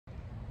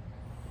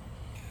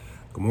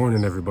Good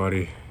morning,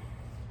 everybody.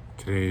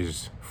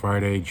 Today's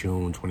Friday,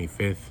 June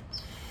 25th,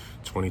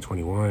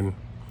 2021.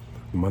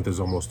 The month is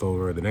almost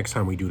over. The next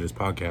time we do this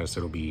podcast,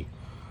 it'll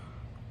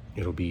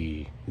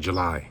be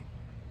July,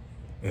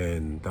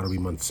 and that'll be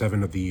month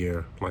 7 of the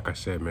year. Like I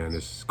said, man,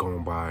 this is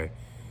going by.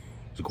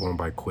 It's going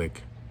by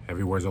quick.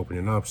 Everywhere's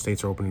opening up.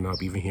 States are opening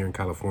up. Even here in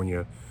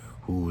California,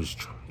 who's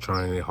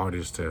trying their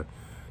hardest to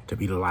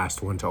be the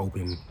last one to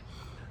open,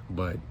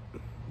 but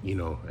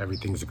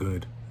everything's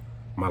good.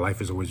 My life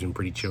has always been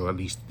pretty chill, at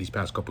least these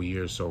past couple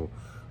years. So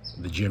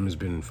the gym has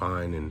been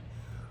fine, and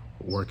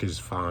work is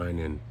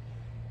fine,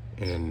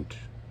 and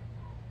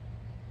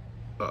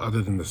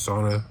other than the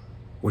sauna,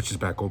 which is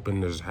back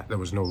open, there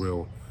was no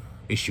real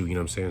issue. You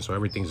know what I'm saying? So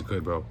everything's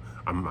good, bro.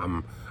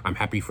 I'm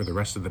happy for the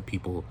rest of the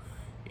people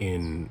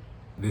in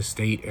this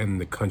state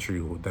and the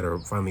country that are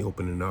finally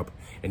opening up,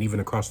 and even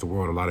across the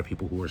world, a lot of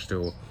people who are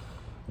still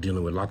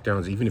dealing with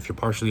lockdowns. Even if you're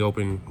partially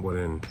open, well,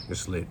 then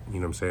it's lit. You know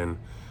what I'm saying?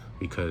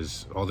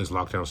 Because all this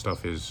lockdown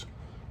stuff is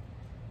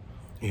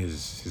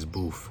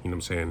boof. You know what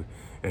I'm saying?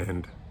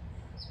 And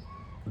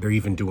they're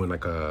even doing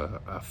like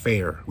a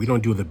fair. We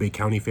don't do the big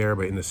county fair,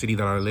 but in the city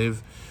that I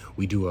live,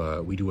 we do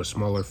a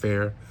smaller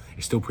fair.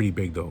 It's still pretty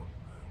big though,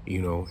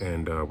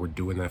 and we're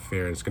doing that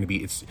fair.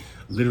 It's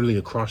literally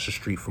across the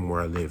street from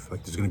where I live.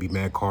 Like, there's gonna be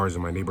mad cars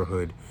in my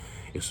neighborhood.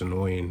 It's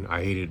annoying.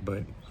 I hate it,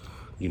 but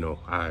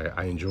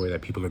I enjoy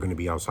that people are gonna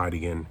be outside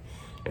again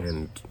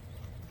and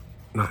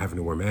not having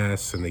to wear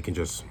masks, and they can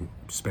just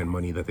spend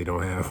money that they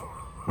don't have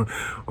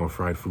on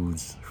fried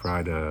foods,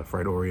 fried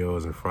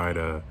Oreos, and fried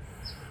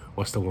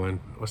what's the one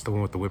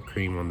with the whipped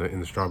cream in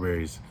the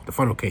strawberries? The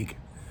funnel cake.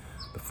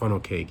 The funnel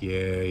cake,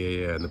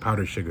 yeah. And the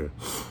powdered sugar.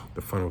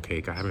 The funnel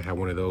cake. I haven't had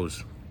one of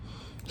those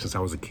since I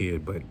was a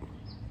kid, but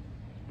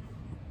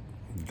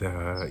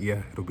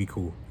it'll be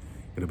cool.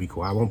 It'll be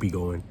cool. I won't be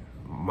going.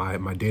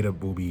 My data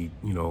will be,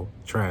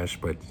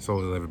 trash, but so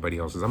is everybody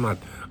else's. I'm not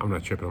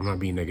tripping. I'm not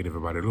being negative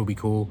about it. It'll be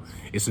cool.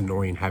 It's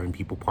annoying having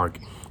people park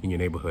in your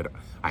neighborhood.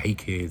 I hate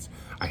kids.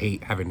 I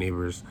hate having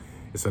neighbors.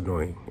 It's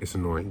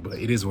annoying. But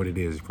it is what it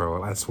is,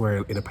 bro. I swear,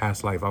 in a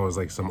past life, I was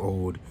like some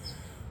old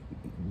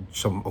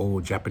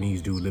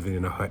Japanese dude living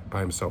in a hut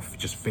by himself,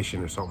 just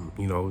fishing or something.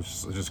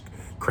 Just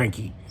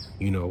cranky.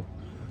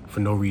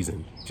 For no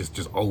reason.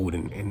 Just old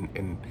and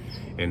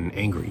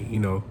angry.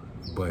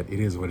 But it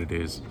is what it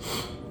is.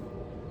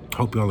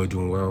 Hope y'all are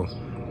doing well,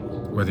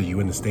 whether you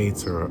in the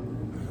States or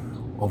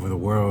over the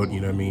world. You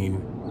know what I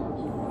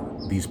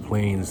mean? These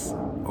planes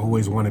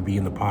always want to be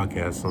in the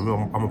podcast, so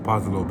I'm gonna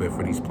pause a little bit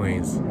for these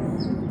planes,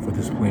 for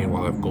this plane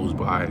while it goes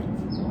by.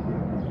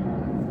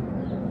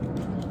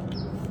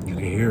 You can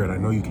hear it. I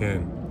know you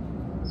can.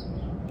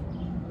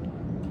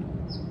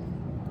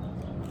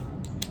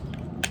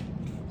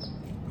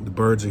 The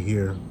birds are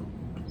here.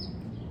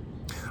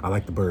 I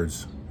like the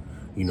birds.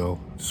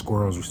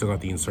 Squirrels. We still got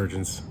the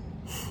insurgents.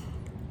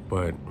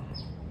 But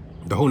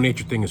the whole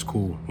nature thing is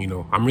cool.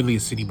 I'm really a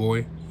city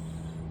boy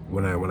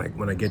when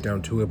I get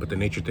down to it, but the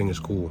nature thing is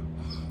cool.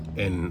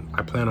 And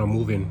I plan on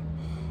moving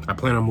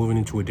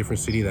into a different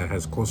city that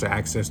has closer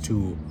access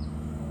to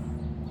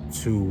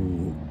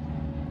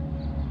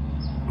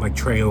like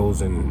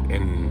trails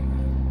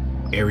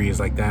and areas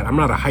like that. I'm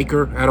not a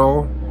hiker at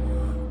all.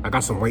 I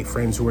got some white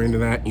friends who are into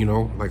that,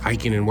 like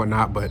hiking and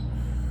whatnot, but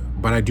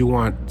I do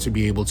want to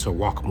be able to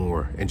walk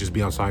more and just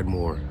be outside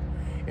more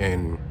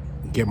and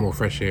get more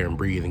fresh air and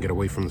breathe and get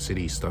away from the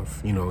city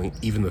stuff,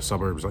 even the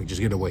suburbs, like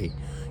just get away,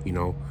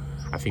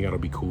 I think that'll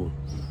be cool.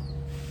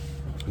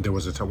 There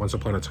was once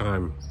upon a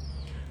time,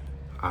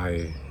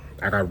 I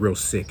got real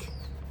sick.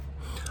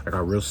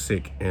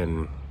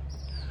 And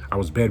I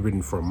was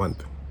bedridden for a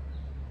month.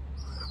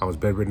 I was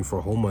bedridden for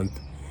a whole month,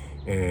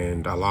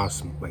 and I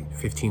lost like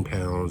 15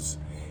 pounds,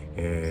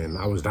 and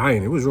I was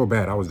dying. It was real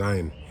bad. I was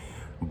dying,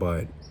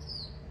 but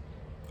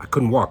I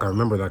couldn't walk. I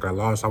remember, like, I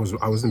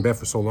was in bed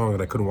for so long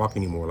that I couldn't walk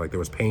anymore. Like, there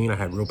was pain. I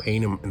had real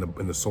pain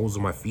in the soles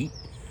of my feet.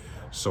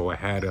 So I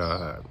had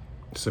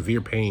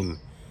severe pain,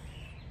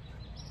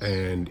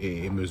 and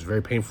it was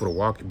very painful to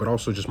walk, but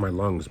also just my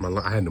lungs.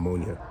 I had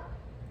pneumonia,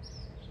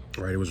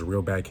 right? It was a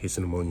real bad case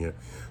of pneumonia.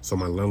 So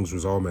my lungs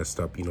was all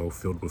messed up,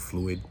 filled with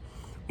fluid,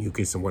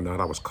 mucus and whatnot.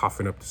 I was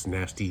coughing up this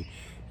nasty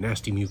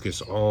mucus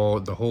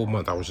the whole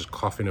month. I was just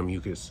coughing up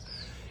mucus.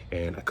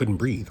 And I couldn't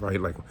breathe,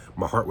 right? Like,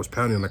 my heart was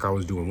pounding like I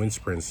was doing wind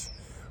sprints,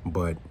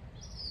 but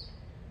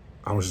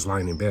I was just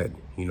lying in bed.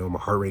 My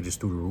heart rate is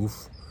through the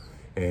roof.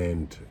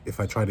 And if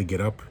I tried to get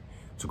up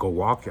to go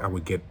walk, I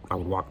would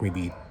walk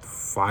maybe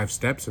 5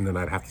 steps, and then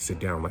I'd have to sit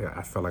down. Like,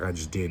 I felt like I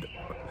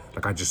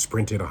just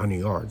sprinted 100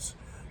 yards,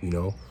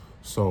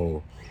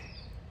 So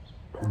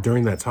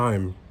during that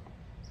time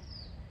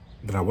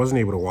that I wasn't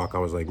able to walk, I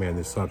was like, man,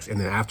 this sucks.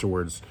 And then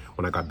afterwards,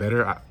 when I got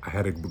better, I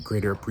had a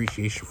greater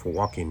appreciation for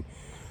walking,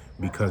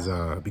 because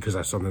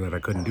that's something that I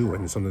couldn't do,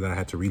 and something that I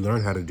had to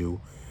relearn how to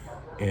do.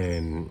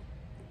 And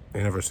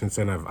ever since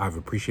then, I've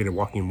appreciated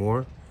walking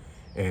more,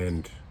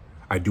 and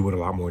I do it a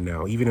lot more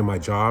now. Even in my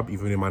job,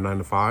 even in my 9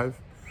 to 5,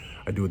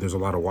 I do it. There's a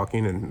lot of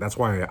walking, and that's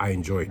why I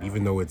enjoy it,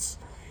 even though it's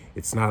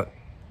not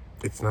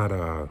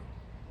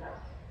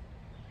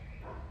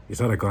It's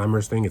not a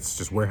glamorous thing. It's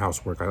just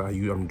warehouse work.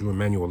 I'm doing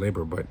manual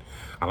labor, but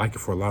I like it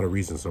for a lot of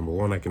reasons. Number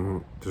one,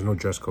 there's no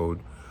dress code.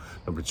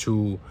 Number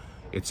two,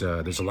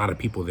 there's a lot of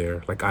people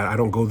there. Like I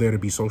don't go there to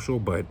be social,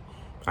 but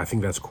I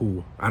think that's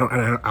cool.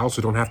 I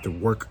also don't have to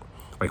work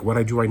like what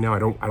I do right now. I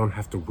don't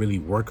have to really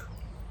work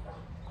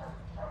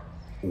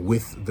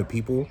with the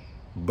people,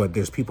 but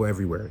there's people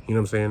everywhere. You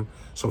know what I'm saying?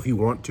 So if you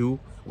want to,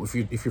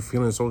 if you're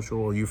feeling social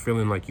or you're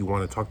feeling like you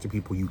want to talk to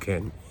people, you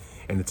can.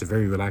 And it's a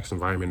very relaxed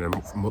environment, and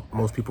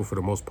most people, for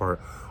the most part,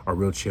 are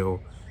real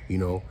chill, you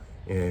know.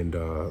 And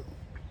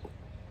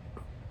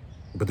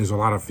but there's a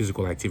lot of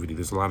physical activity.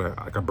 There's a lot of,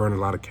 like, I burn a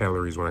lot of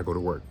calories when I go to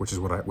work, which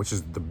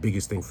is the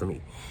biggest thing for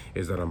me,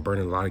 is that I'm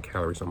burning a lot of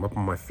calories. I'm up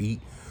on my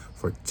feet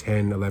for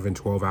 10, 11,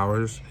 12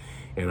 hours,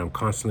 and I'm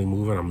constantly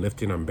moving. I'm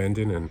lifting, I'm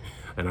bending, and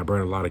I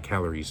burn a lot of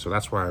calories. So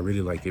that's why I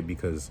really like it,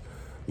 because,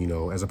 you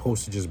know, as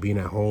opposed to just being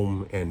at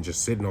home and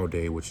just sitting all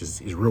day, which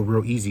is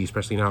real easy,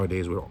 especially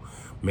nowadays with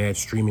mad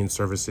streaming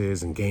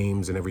services and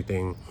games and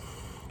everything.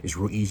 It's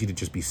real easy to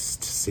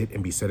just sit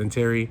and be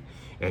sedentary,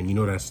 and you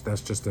know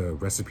that's just a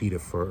recipe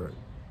for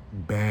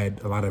a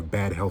lot of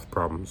bad health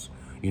problems.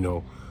 You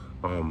know,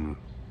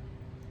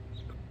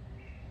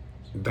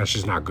 that's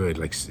just not good.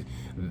 Like,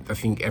 I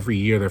think every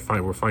year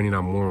we're finding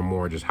out more and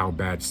more just how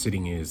bad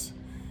sitting is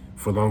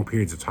for long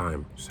periods of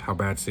time. Just how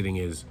bad sitting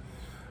is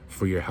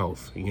for your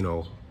health. You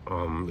know,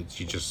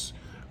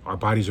 our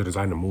bodies are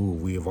designed to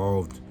move. We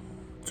evolved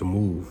to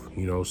move,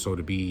 you know. So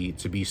to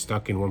be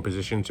stuck in one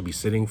position, to be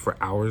sitting for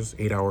hours,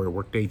 8-hour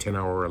workday,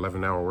 10-hour,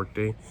 11-hour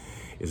workday,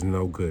 is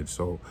no good.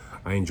 So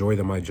I enjoy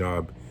that my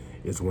job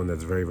is one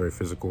that's very, very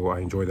physical. I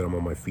enjoy that I'm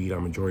on my feet.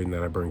 I'm enjoying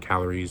that I burn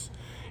calories,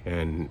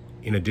 and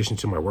in addition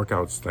to my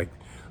workouts, like,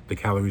 the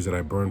calories that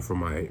I burn from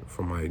my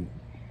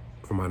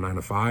 9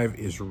 to 5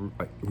 is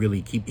like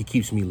really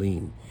keeps me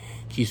lean.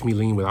 Keeps me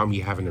lean without me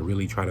having to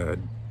really try to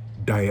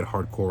diet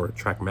hardcore,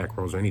 track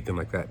macros or anything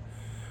like that.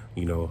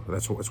 You know,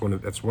 that's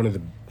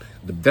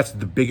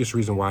the biggest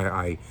reason why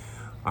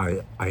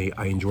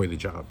I enjoy the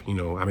job. You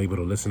know, I'm able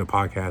to listen to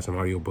podcasts and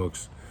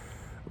audiobooks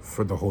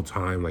for the whole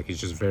time. Like, it's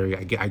just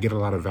I get a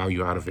lot of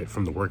value out of it,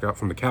 from the workout,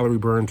 from the calorie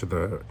burn to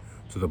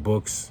the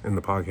books and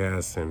the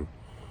podcasts,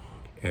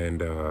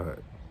 and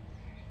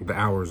the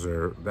hours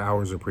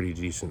are pretty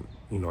decent.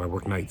 You know, I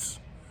work nights,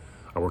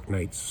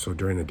 so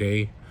during the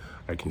day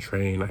I can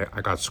train.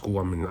 I got school.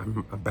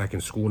 I'm back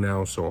in school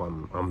now, so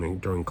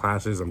during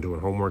classes, I'm doing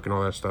homework and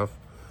all that stuff,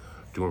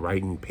 doing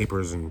writing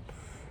papers and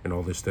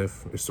all this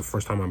stuff. It's the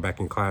first time I'm back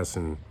in class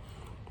in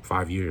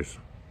 5 years.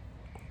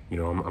 You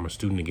know, I'm a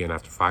student again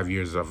after 5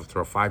 years, after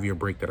a 5-year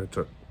break that I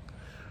took.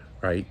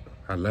 Right,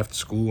 I left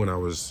school when I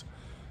was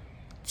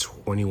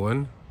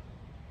 21.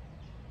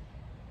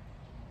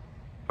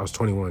 I was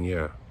 21.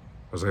 Yeah,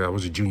 I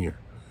was a junior.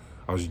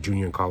 I was a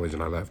junior in college,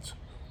 and I left,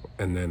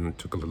 and then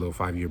took a little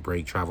 5-year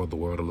break, traveled the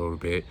world a little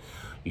bit,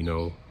 you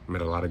know,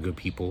 met a lot of good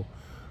people,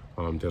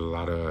 had a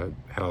lot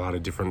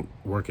of different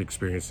work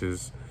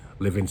experiences,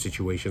 living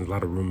situations, a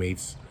lot of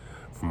roommates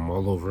from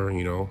all over,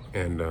 you know,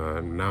 and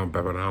now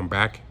I'm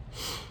back,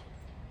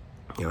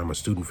 and I'm a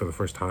student for the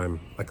first time,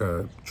 like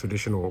a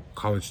traditional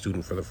college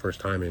student for the first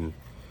time in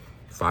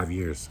 5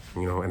 years,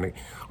 you know, and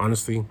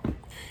honestly,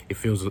 it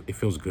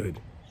feels good,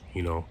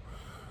 you know.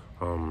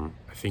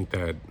 I think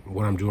that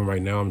what I'm doing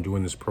right now, I'm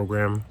doing this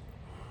program.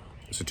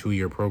 It's a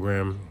 2-year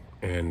program,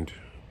 and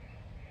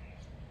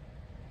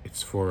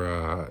it's for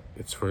a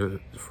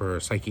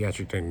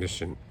psychiatric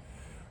technician,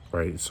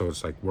 right? So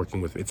it's like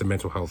it's a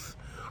mental health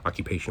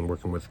occupation,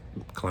 working with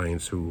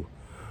clients who,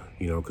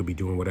 you know, could be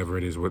doing whatever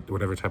it is,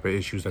 whatever type of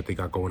issues that they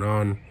got going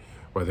on,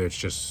 whether it's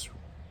just,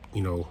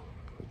 you know,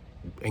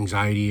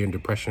 anxiety and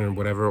depression or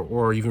whatever,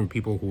 or even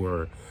people who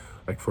are,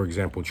 like, for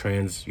example,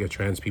 trans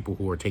people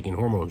who are taking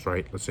hormones,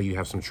 right? Let's say you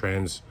have some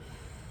trans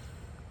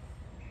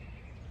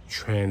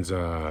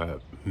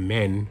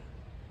men,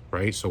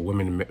 right? So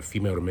women,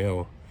 female to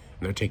male,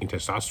 and they're taking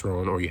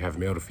testosterone, or you have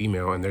male to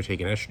female and they're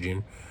taking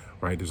estrogen,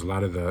 right? There's a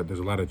lot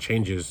of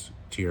changes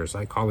to your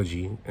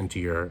psychology and to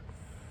your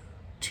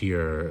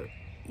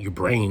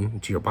brain,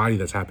 to your body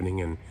that's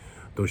happening, and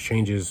those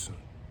changes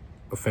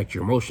affect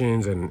your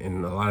emotions and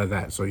a lot of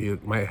that. So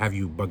it might have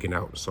you bugging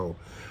out. So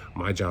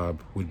my job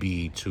would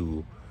be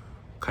to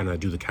kind of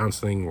do the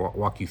counseling,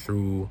 walk you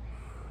through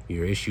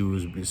your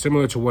issues,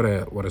 similar to what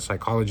a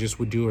psychologist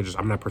would do. Or just,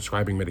 I'm not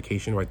prescribing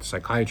medication, right? The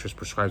psychiatrist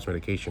prescribes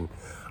medication.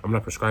 I'm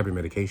not prescribing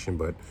medication,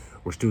 but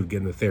we're still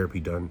getting the therapy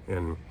done,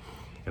 and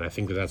I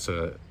think that's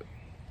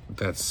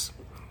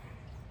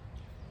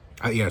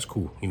yeah, it's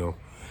cool. You know,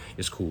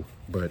 it's cool.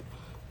 But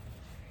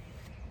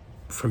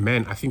for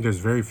men, I think there's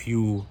very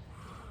few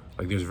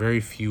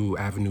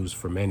avenues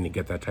for men to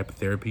get that type of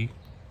therapy.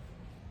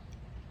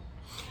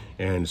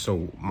 And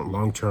so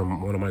long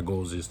term, one of my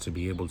goals is to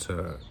be able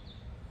to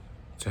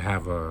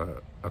have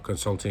a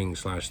consulting /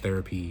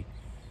 therapy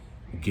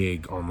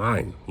gig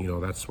online. You know,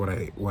 that's what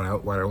I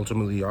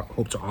ultimately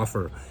hope to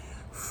offer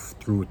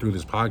through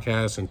this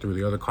podcast and through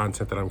the other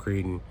content that I'm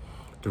creating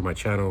through my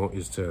channel,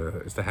 is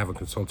to have a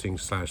consulting /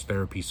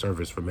 therapy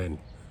service for men.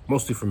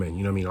 mostly for men.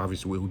 You know what I mean?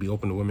 Obviously, it would be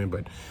open to women,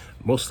 but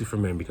mostly for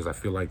men, because I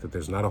feel like that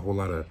there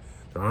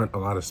aren't a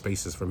lot of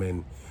spaces for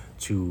men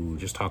to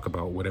just talk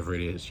about whatever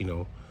it is.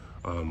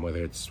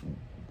 Whether it's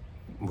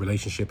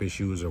relationship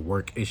issues or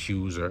work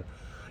issues, or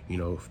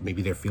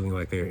maybe they're feeling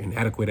like they're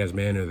inadequate as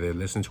men, or they're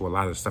listening to a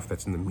lot of stuff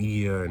that's in the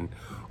media and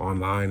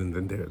online, and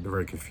then they're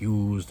very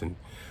confused, and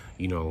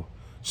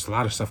just a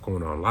lot of stuff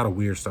going on, a lot of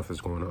weird stuff that's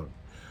going on.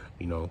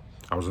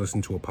 I was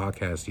listening to a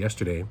podcast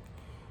yesterday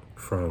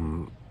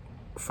from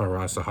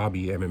Faraz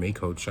Sahabi, MMA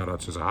coach. Shout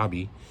out to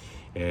Sahabi.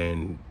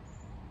 And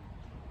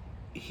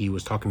he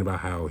was talking about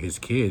how his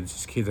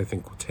kids I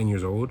think 10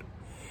 years old,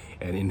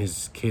 and in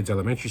his kids'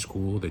 elementary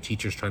school, the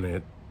teacher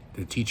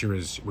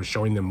was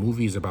showing them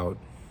movies about,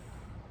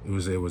 it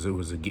was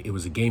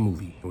a gay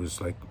movie. It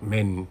was like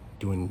men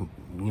doing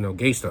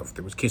gay stuff.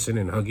 There was kissing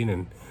and hugging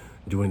and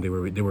they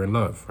were in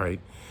love,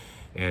 right?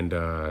 And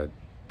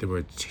they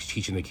were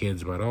teaching the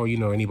kids about,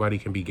 anybody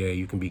can be gay.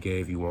 You can be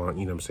gay if you want.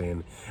 You know what I'm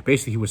saying?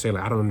 Basically, he was saying,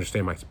 like, I don't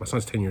understand. My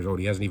son's 10 years old.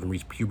 He hasn't even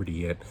reached puberty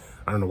yet.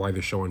 I don't know why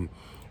they're showing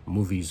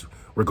movies,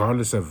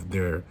 regardless of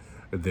their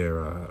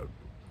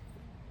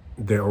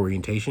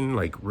orientation.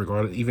 Like,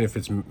 regardless, even if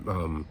it's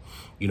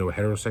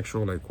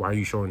heterosexual. Like, why are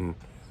you showing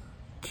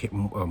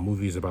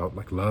movies about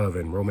like love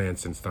and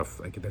romance and stuff?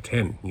 Like, they're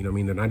 10. You know what I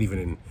mean? They're not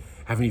even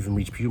haven't even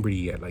reached puberty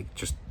yet. Like,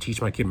 just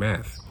teach my kid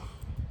math.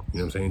 You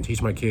know what I'm saying?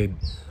 Teach my kid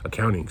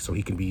accounting so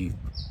he can be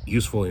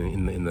useful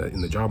in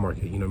the job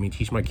market. You know what I mean?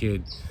 Teach my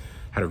kid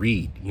how to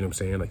read. You know what I'm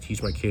saying? Like,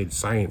 teach my kid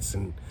science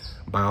and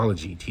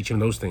biology. Teach him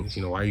those things.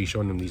 Why are you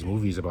showing them these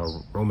movies about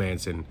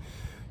romance and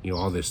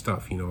all this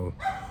stuff?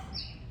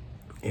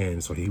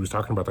 And so he was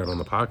talking about that on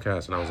the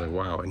podcast, and I was like,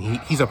 wow. And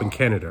he's up in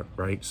Canada,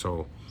 right?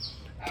 So,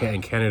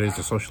 and Canada is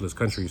a socialist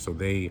country, so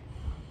they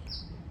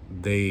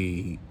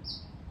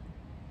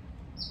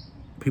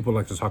people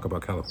like to talk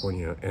about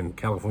California, and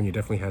California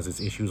definitely has its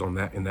issues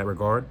in that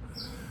regard.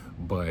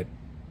 But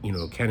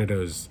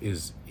Canada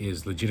is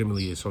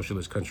legitimately a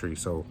socialist country,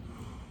 so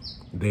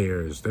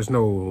there's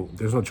no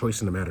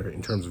choice in the matter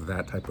in terms of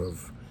that type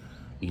of,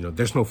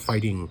 there's no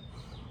fighting.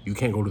 You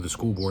can't go to the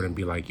school board and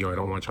be like, yo, I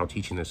don't want y'all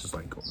teaching this. It's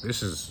like,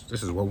 this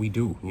is what we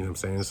do. You know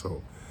what I'm saying?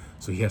 So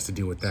he has to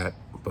deal with that.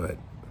 But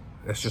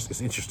it's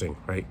interesting,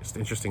 right? It's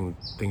interesting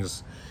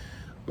things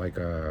like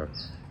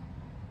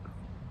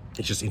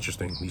it's just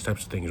interesting, these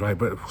types of things, right?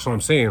 But so I'm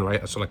saying,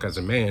 right, so like as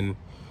a man,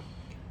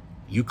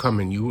 you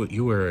come and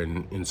you were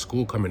in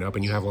school coming up,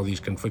 and you have all these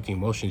conflicting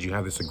emotions. You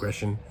have this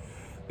aggression,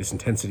 this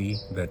intensity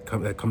that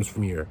comes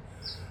from your,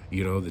 the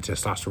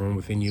testosterone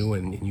within you,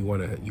 and you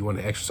want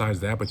to exercise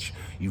that, but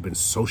you've been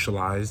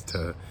socialized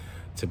to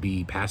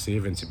be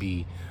passive and to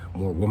be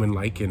more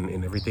woman-like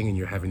and everything, and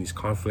you're having these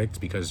conflicts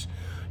because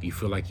you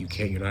feel like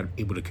you're not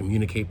able to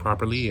communicate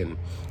properly and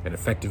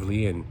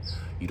effectively, and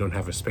you don't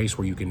have a space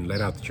where you can let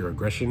out your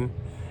aggression,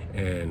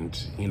 and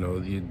so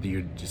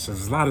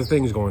there's a lot of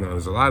things going on.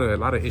 There's a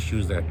lot of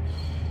issues that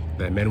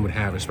men would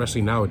have,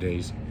 especially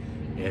nowadays,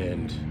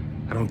 and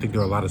I don't think there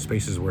are a lot of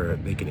spaces where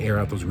they can air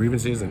out those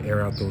grievances and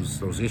air out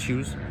those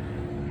issues.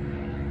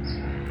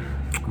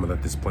 I'm gonna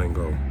let this plane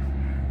go.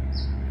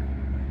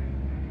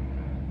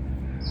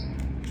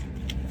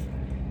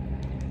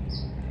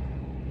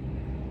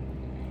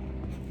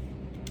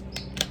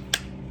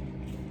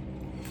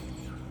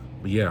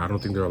 But yeah, I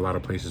don't think there are a lot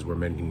of places where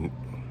men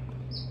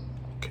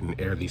can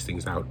air these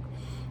things out.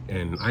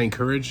 And I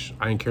encourage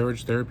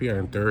therapy. I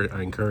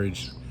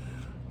encourage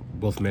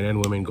both men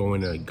and women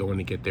going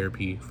to get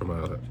therapy from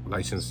a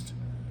licensed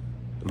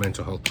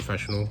mental health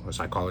professional, a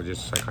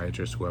psychologist,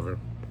 psychiatrist, whoever.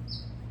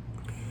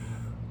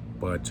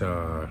 But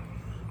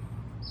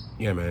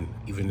yeah, man,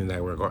 even in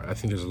that regard, I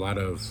think there's a lot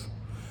of,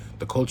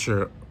 the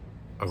culture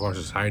of our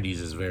societies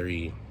is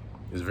very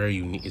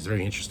unique. It's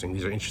very interesting.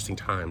 These are interesting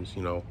times,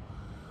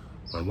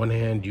 On one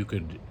hand, you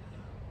could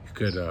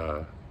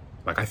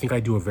like, I think I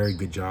do a very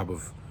good job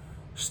of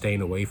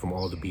staying away from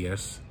all the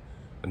BS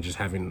and just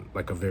having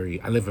like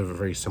I live a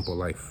very simple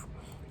life.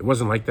 It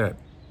wasn't like that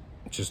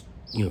just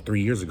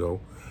 3 years ago,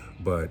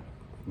 but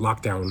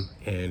lockdown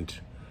and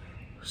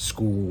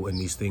school and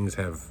these things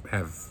have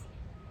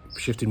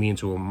shifted me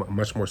into a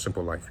much more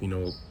simple life.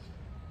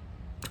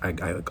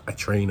 I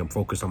train. I'm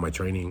focused on my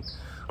training.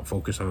 I'm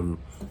focused on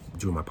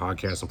doing my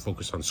podcast. I'm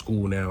focused on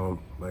school now.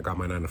 I got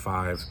my 9 to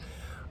 5.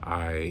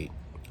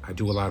 I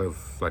do a lot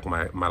of, like,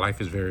 my life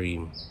is very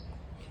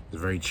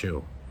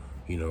chill.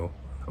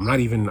 I'm not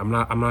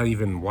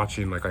even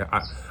watching, like,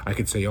 I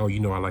could say, oh,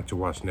 I like to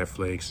watch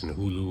Netflix and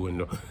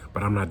Hulu,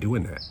 but I'm not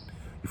doing that.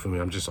 You feel me?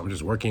 I'm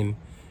just working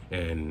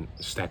and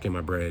stacking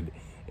my bread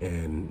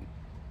and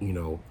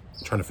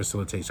trying to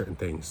facilitate certain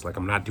things. Like,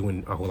 I'm not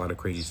doing a whole lot of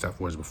crazy stuff.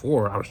 Whereas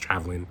before, I was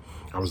traveling.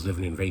 I was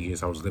living in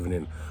Vegas. I was living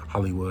in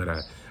Hollywood.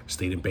 I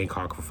stayed in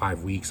Bangkok for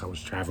 5 weeks. I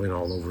was traveling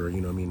all over. I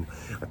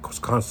was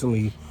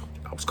constantly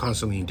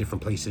in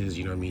different places.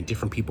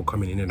 Different people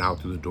coming in and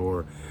out through the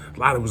door.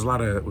 It was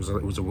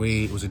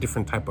a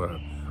different type of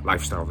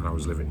lifestyle that I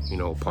was living.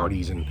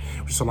 Parties and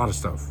just a lot of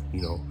stuff.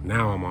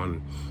 Now I'm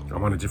on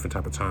a different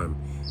type of time,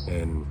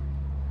 and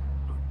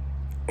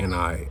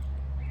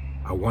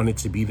I want it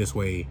to be this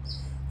way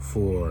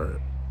for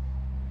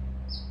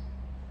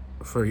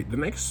the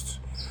next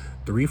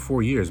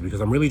 3-4 years, because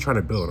I'm really trying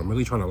to build. I'm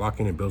really trying to lock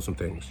in and build some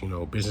things,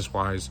 business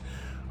wise,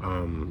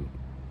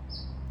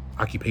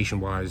 occupation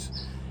wise,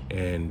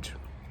 and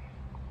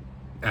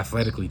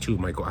athletically too.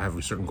 I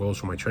have certain goals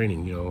for my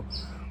training,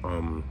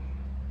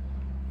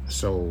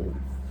 so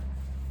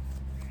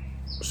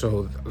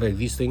like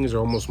these things are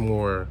almost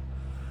more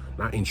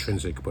not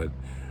intrinsic, but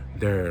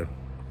they're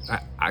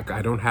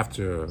I don't have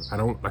to. I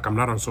don't like. I'm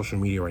not on social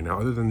media right now,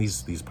 other than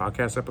these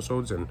podcast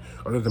episodes, and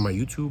other than my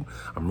YouTube.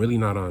 I'm really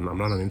not on. I'm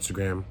not on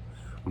Instagram.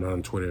 I'm not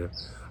on Twitter.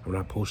 I'm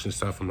not posting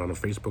stuff. I'm not on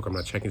Facebook. I'm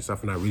not checking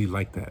stuff, and I really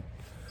like that.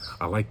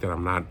 I like that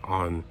I'm not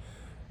on.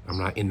 I'm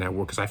not in that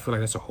world, because I feel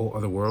like that's a whole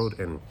other world,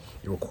 and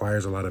it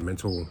requires a lot of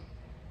mental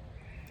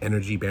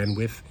energy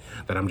bandwidth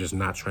that I'm just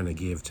not trying to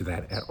give to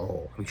that at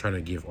all. I'm trying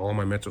to give all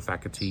my mental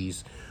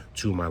faculties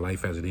to my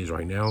life as it is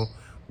right now: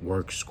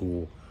 work,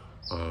 school,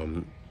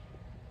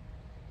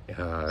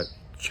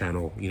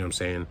 channel, you know what I'm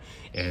saying?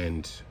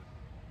 And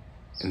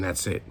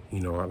that's it.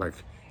 Like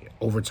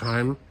over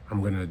time,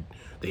 the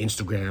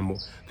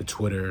Instagram, the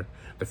Twitter,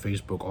 the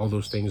Facebook, all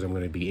those things, I'm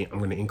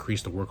gonna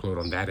increase the workload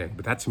on that end.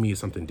 But that to me is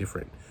something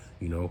different.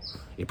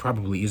 It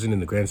probably isn't in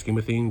the grand scheme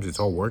of things. It's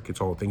all work.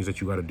 It's all things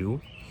that you got to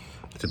do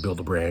to build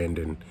a brand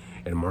and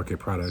market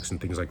products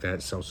and things like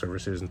that, sell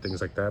services and things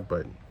like that.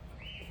 But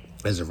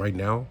as of right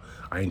now,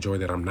 I enjoy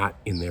that I'm not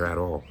in there at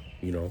all,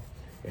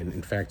 And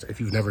in fact, if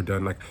you've never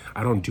done, like,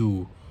 I don't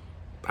do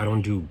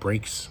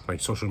breaks,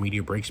 like social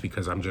media breaks,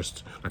 because I'm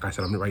just, like I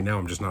said, right now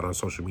I'm just not on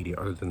social media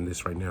other than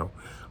this right now.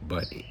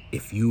 But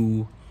if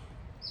you,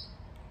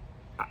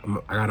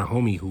 I got a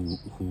homie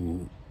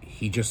who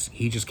he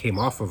just came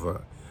off of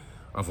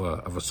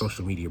a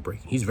social media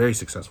break. He's very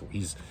successful.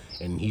 He's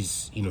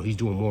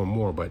doing more and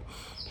more, but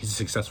he's a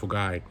successful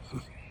guy,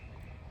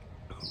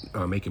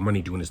 making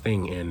money doing his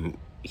thing. And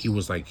he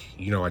was like,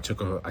 I took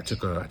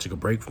a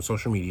break from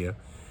social media,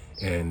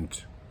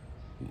 and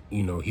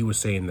he was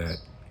saying that,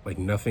 like,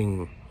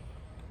 nothing,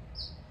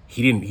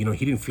 he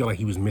didn't feel like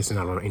he was missing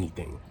out on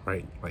anything,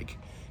 right? Like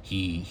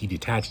he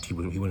detached. He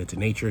went into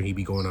nature. He'd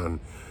be going on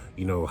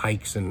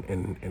hikes and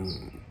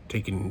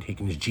taking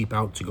his Jeep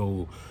out to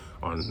go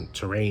on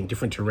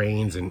different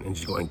terrains, and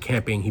just going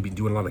camping. He'd been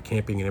doing a lot of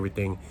camping and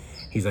everything.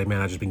 He's like, man,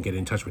 I just been getting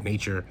in touch with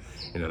nature,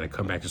 and then I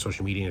come back to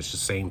social media and it's the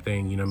same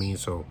thing, you know what I mean?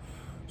 So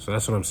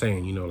that's what I'm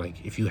saying.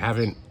 Like, if you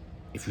haven't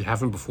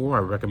before, I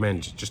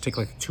recommend just take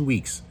like 2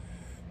 weeks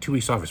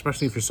off,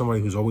 especially if you're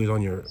somebody who's always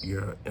on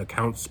your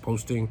accounts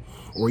posting,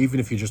 or even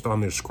if you're just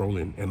on there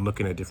scrolling and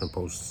looking at different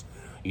posts.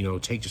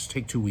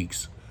 Take 2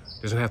 weeks.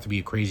 Doesn't have to be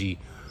a crazy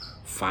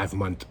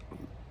 5-month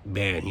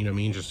ban, you know what I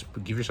mean? Just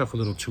give yourself a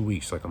little 2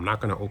 weeks. Like, I'm not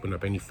gonna open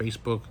up any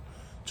Facebook,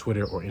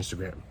 Twitter, or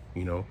Instagram.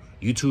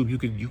 YouTube, you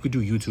could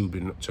do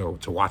YouTube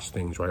to watch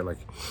things, right? Like,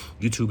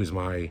 YouTube is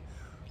like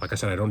I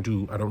said, I don't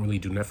really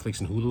do Netflix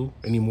and Hulu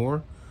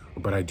anymore,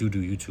 but I do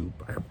YouTube.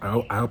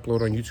 I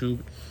upload on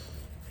YouTube.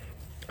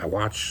 I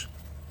watch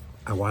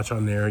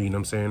on there, you know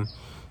what I'm saying?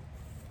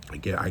 I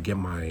like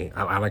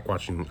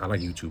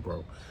YouTube,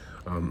 bro.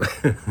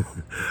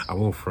 I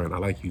won't front. I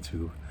like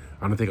YouTube.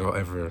 I don't think I'll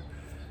ever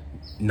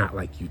not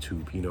like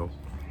YouTube,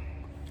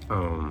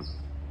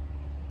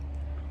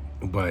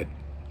 but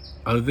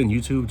other than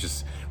YouTube,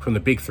 just from the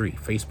big three,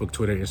 Facebook,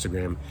 Twitter,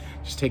 Instagram,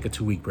 just take a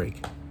 2-week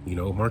break,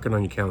 mark it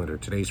on your calendar.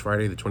 Today's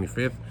Friday the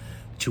 25th,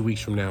 2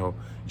 weeks from now,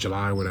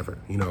 July, whatever,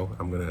 then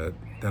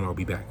I'll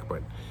be back.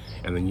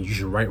 And then you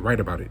should write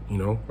about it,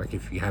 like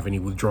if you have any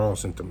withdrawal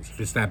symptoms, if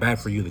it's that bad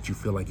for you that you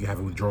feel like you have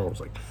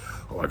withdrawals, like,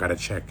 oh, I gotta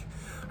check,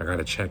 what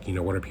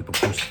are people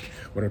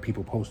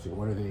posting,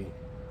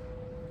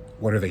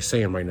 what are they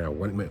saying right now?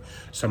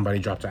 Somebody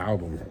dropped an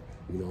album,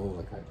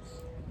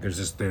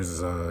 there's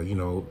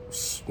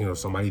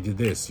somebody did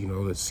this, the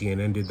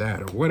CNN did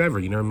that, or whatever,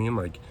 you know what I mean?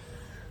 Like,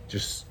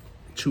 just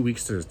 2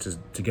 weeks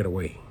to get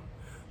away,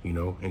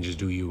 and just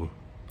do you.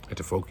 Have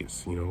to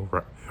focus,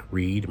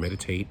 read,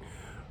 meditate,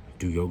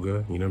 do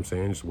yoga, you know what I'm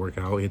saying? Just work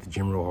out, hit the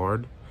gym real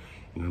hard,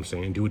 you know what I'm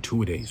saying? Do it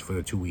 2-a-days for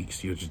the 2 weeks.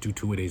 Just do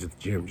 2-a-days at the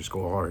gym, just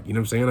go hard, you know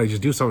what I'm saying? Like,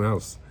 just do something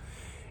else.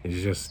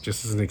 It's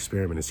just as an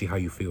experiment, and see how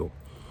you feel,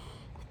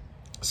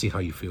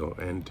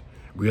 and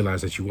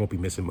realize that you won't be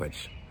missing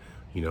much,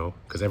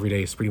 because every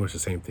day it's pretty much the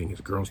same thing.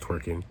 It's girls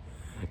twerking,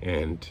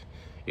 and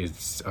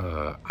it's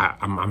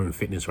I'm in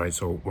fitness, right?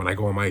 So when I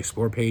go on my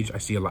explore page, I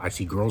see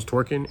girls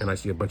twerking, and I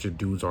see a bunch of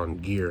dudes on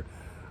gear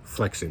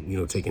flexing,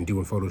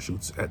 doing photo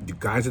shoots at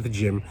guys at the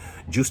gym,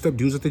 juiced up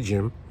dudes at the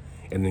gym,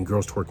 and then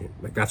girls twerking.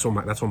 Like, that's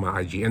on my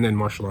IG, and then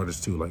martial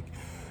artists too, like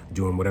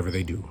doing whatever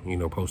they do,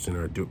 posting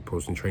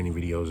training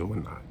videos and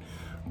whatnot.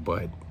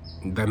 But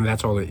then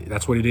that's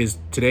what it is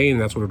today,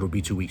 and that's what it'll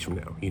be 2 weeks from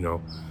now.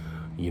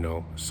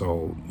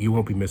 So you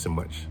won't be missing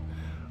much.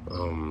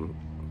 And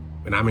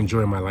I'm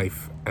enjoying my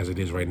life as it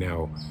is right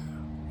now,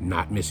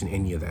 not missing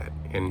any of that,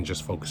 and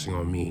just focusing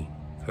on me,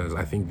 because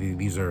I think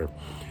these are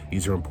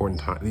important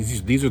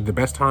times. These are the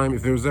best time.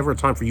 If there was ever a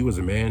time for you as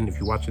a man, if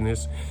you're watching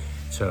this,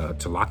 to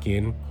lock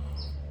in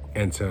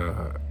and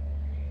to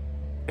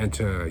and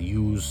to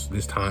use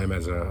this time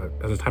as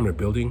a time of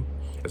building,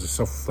 as a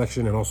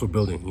self-reflection, and also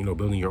building,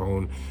 building your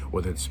own,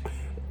 whether it's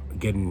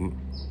getting,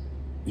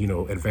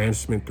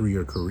 advancement through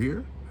your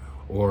career,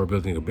 or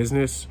building a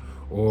business,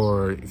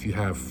 or if you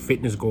have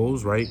fitness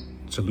goals, right,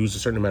 to lose a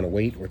certain amount of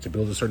weight or to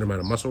build a certain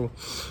amount of muscle,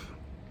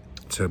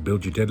 to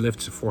build your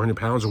deadlift to 400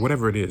 pounds or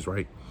whatever it is,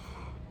 right?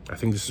 I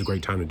think this is a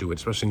great time to do it,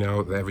 especially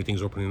now that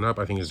everything's opening up.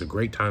 I think it's a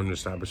great time to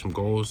establish some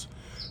goals,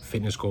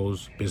 fitness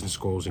goals, business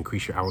goals,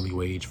 increase your hourly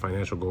wage,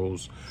 financial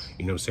goals.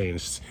 You know what I'm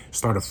saying?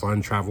 Start a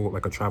fund, travel.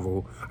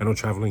 I know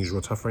traveling is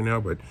real tough right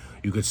now, but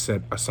you could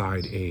set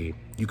aside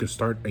you could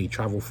start a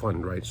travel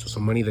fund, right? So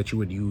some money that you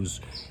would use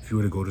if you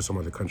were to go to some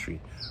other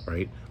country,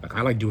 right? Like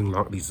I like doing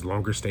these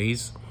longer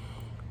stays,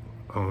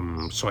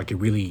 so I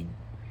could really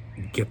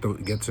get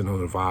to know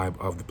the vibe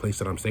of the place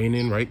that I'm staying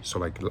in, right? So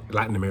like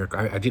Latin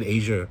America, I did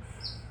Asia.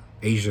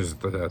 Asia's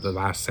the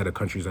last set of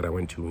countries that I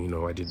went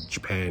to. I did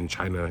Japan,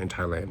 China, and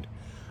Thailand.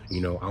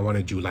 I want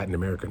to do Latin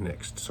America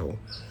next. So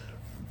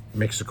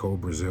Mexico,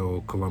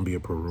 Brazil,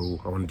 Colombia, Peru.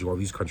 I want to do all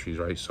these countries,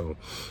 right? So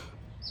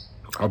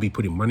I'll be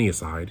putting money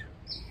aside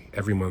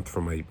every month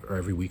or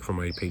every week from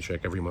my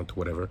paycheck, every month,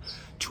 whatever,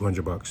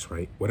 $200,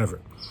 right?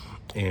 Whatever.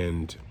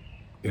 And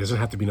it doesn't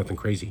have to be nothing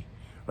crazy,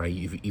 right?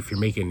 If you're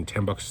making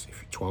 $10,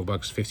 $12,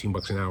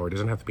 $15 an hour, it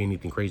doesn't have to be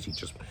anything crazy.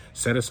 Just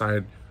set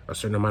aside a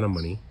certain amount of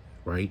money,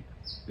 right?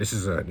 This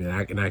is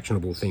an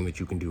actionable thing that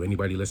you can do.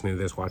 Anybody listening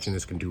to this, watching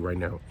this, can do right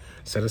now.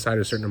 Set aside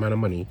a certain amount of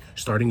money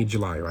starting in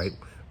July, right?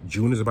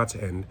 June is about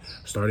to end.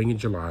 Starting in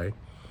July,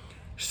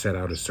 set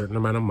out a certain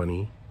amount of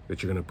money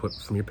that you're going to put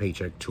from your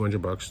paycheck,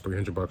 $200,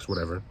 $300,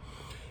 whatever.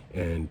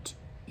 And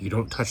you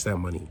don't touch that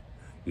money.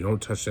 You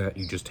don't touch that.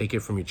 You just take it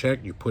from your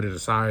check. You put it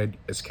aside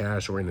as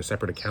cash or in a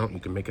separate account.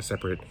 You can make a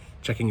separate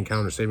checking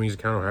account or savings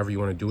account or however you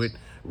want to do it.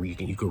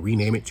 You could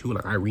rename it too.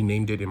 Like I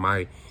renamed it in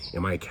my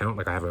account.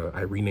 Like I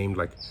renamed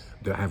I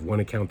have one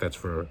account that's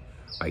for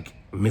like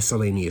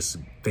miscellaneous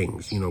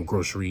things,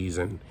 groceries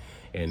and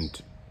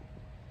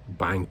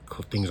buying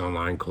things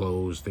online,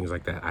 clothes, things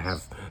like that.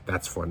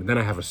 That's fun. And then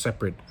I have a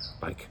separate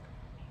like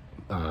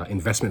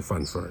investment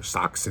fund for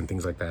stocks and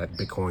things like that,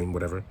 Bitcoin,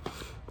 whatever,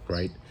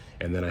 right?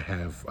 And then I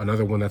have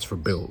another one that's for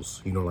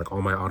bills, like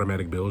all my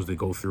automatic bills, they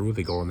go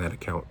on that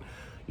account,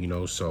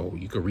 so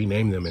you could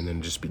rename them and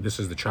then this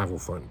is the travel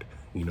fund,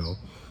 and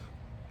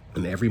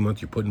every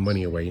month you're putting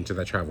money away into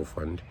that travel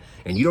fund,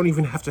 and you don't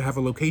even have to have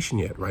a location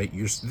yet, right?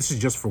 This is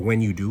just for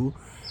when you do.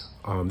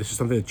 This is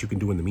something that you can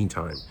do in the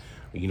meantime,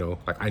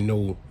 like I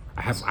know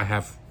I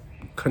have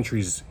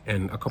countries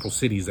and a couple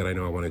cities that I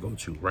know I want to go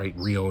to, right?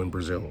 Rio in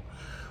Brazil,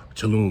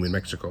 Tulum in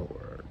Mexico,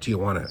 or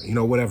Tijuana,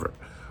 whatever.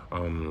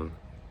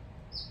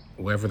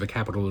 Wherever the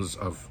capitals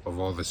of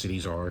all the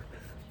cities are,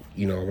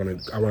 I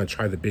want to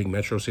try the big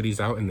metro cities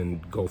out and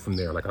then go from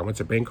there. Like I went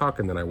to Bangkok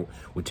and then I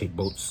would take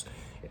boats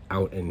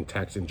out and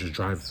taxi and just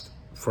drive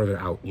further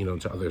out,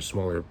 to other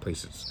smaller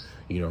places,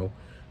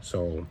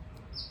 So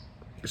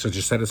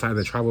just set aside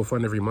the travel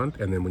fund every month,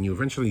 and then when you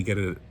eventually get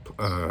a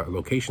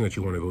location that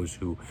you want to go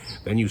to,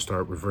 then you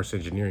start reverse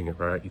engineering it,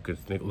 right? You could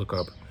look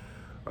up,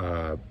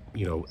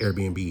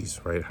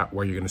 Airbnbs, right?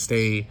 where you're going to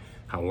stay,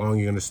 how long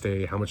you're going to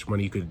stay, how much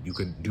money you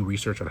could do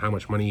research on how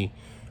much money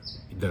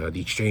the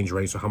exchange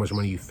rate, so how much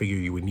money you figure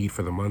you would need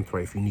for the month,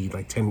 right? If you need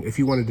if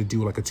you wanted to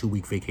do like a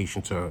 2-week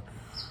vacation to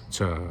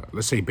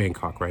let's say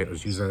Bangkok, right?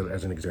 Let's use that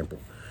as an example,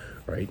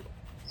 right?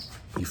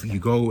 If you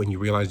go and you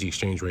realize the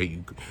exchange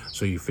rate,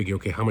 so you figure,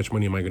 okay, how much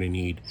money am I going to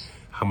need?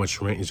 How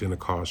much rent is going to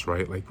cost,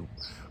 right? Like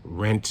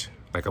rent,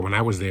 like when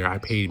I was there, I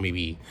paid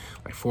maybe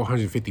like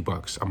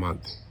 $450 a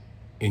month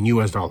in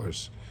US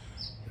dollars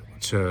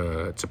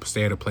to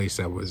stay at a place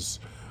that was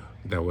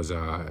like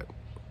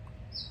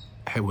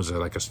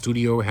a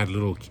studio. It had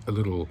a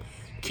little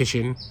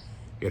kitchen.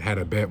 It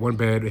had one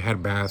bed. It had a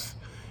bath.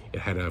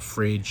 It had a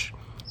fridge,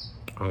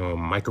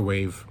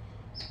 microwave,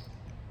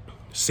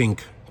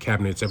 sink,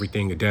 cabinets,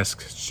 everything, a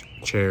desk,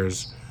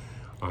 chairs,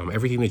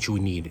 everything that you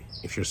would need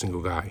if you're a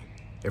single guy.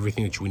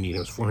 Everything that you would need. It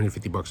was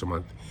 $450 a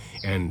month,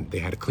 and they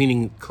had a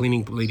cleaning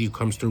lady who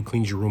comes through,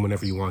 cleans your room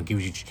whenever you want,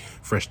 gives you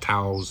fresh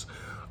towels.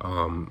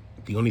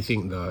 The only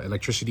thing, the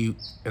electricity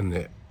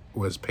and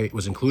was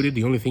included.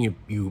 The only thing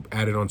you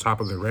added on top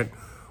of the rent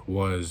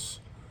was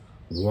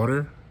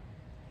water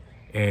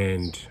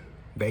and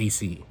the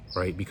AC,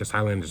 right? Because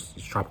Thailand is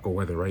tropical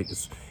weather, right?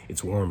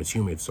 It's warm, it's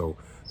humid, so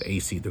the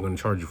AC, they're going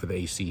to charge you for the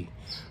AC.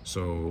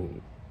 So,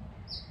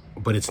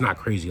 but it's not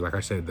crazy. Like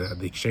I said,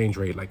 the exchange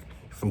rate, like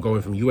from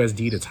going from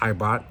USD to Thai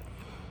baht,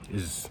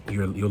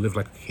 you'll live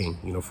like a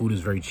king. Food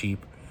is very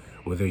cheap,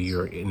 whether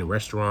you're in a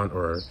restaurant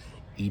or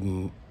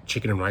eating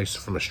chicken and rice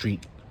from a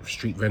street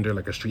vendor,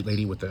 like a street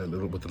lady with a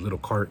little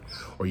cart,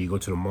 or you go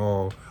to the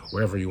mall,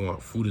 wherever you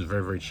want. Food is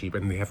very, very cheap,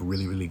 and they have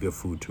really, really good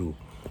food too.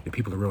 The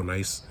people are real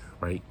nice,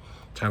 right?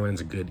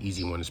 Thailand's a good,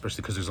 easy one,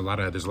 especially because there's a lot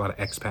of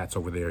expats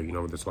over there.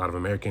 There's a lot of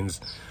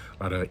Americans,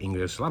 a lot of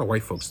English, a lot of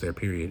white folks there.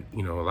 Period. A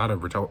lot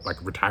of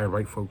retired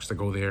white folks that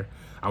go there.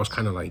 I was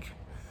kind of like,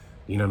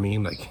 you know what I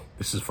mean? Like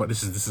this is fun.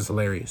 This is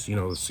hilarious.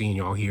 Seeing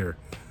y'all here,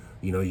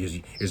 You know,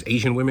 there's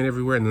Asian women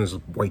everywhere, and there's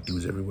white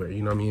dudes everywhere.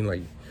 You know what I mean?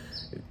 Like,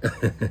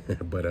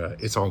 but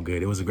it's all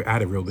good. I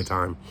had a real good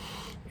time,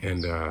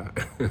 and I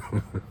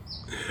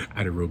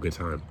had a real good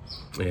time,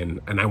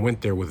 and I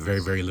went there with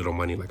very very little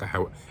money. Like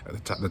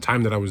at the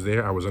time that I was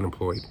there, I was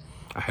unemployed.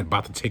 I had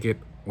bought the ticket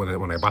when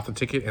I bought the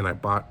ticket, and I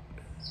bought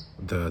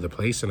the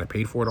place, and I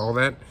paid for it, all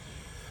that.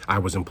 I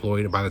was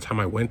employed. By the time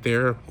I went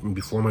there,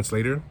 maybe 4 months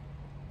later,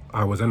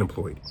 I was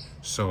unemployed.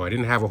 So I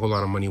didn't have a whole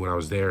lot of money when I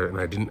was there, and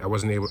I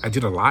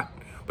did a lot,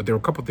 but there were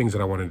a couple things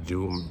that I wanted to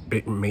do,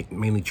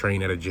 mainly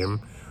train at a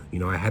gym. You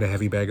know, I had a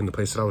heavy bag in the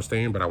place that I was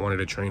staying, but I wanted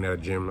to train at a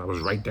gym. I was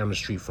right down the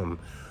street from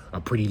a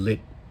pretty lit,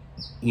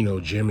 you know,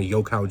 gym, a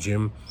Yokow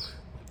gym,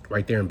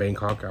 right there in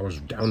Bangkok. I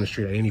was down the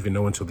street. I didn't even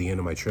know until the end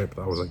of my trip.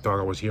 I was like, dog,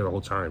 I was here the whole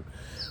time.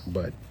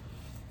 But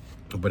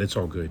it's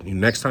all good.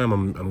 Next time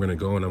I'm gonna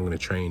go and I'm gonna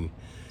train,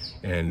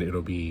 and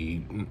it'll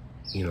be,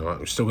 you know,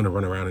 I'm still gonna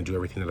run around and do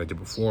everything that I did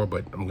before,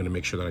 but I'm gonna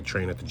make sure that I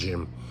train at the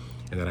gym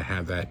and that I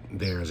have that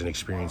there as an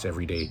experience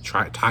every day.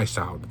 Try Thai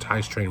style. The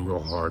Thais train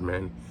real hard,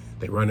 man.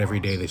 They run every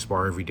day, they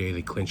spar every day,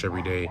 they clinch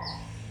every day.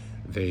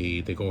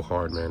 They go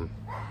hard, man.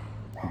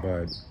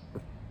 But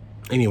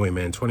anyway,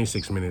 man,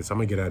 26 minutes. I'm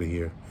gonna get out of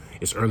here.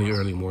 It's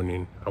early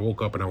morning. I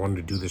woke up and I wanted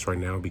to do this right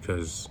now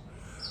because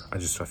I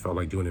felt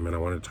like doing it, man. I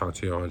wanted to talk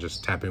to y'all and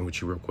just tap in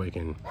with you real quick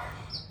and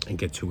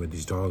get to it.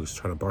 These dogs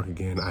trying to bark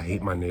again. I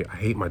hate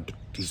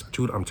these,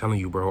 dude. I'm telling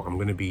you, bro. I'm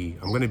gonna be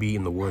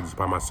in the woods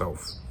by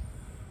myself.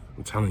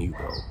 I'm telling you,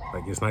 bro.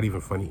 Like, it's not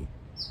even funny.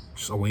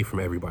 Just away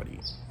from everybody.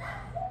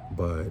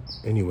 But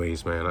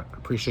anyways, man, I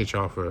appreciate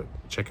y'all for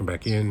checking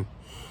back in.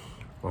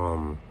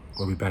 We'll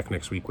be back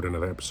next week with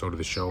another episode of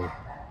the show.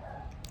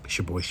 It's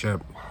your boy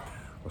Shep.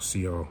 I'll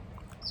see y'all.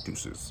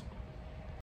 Deuces.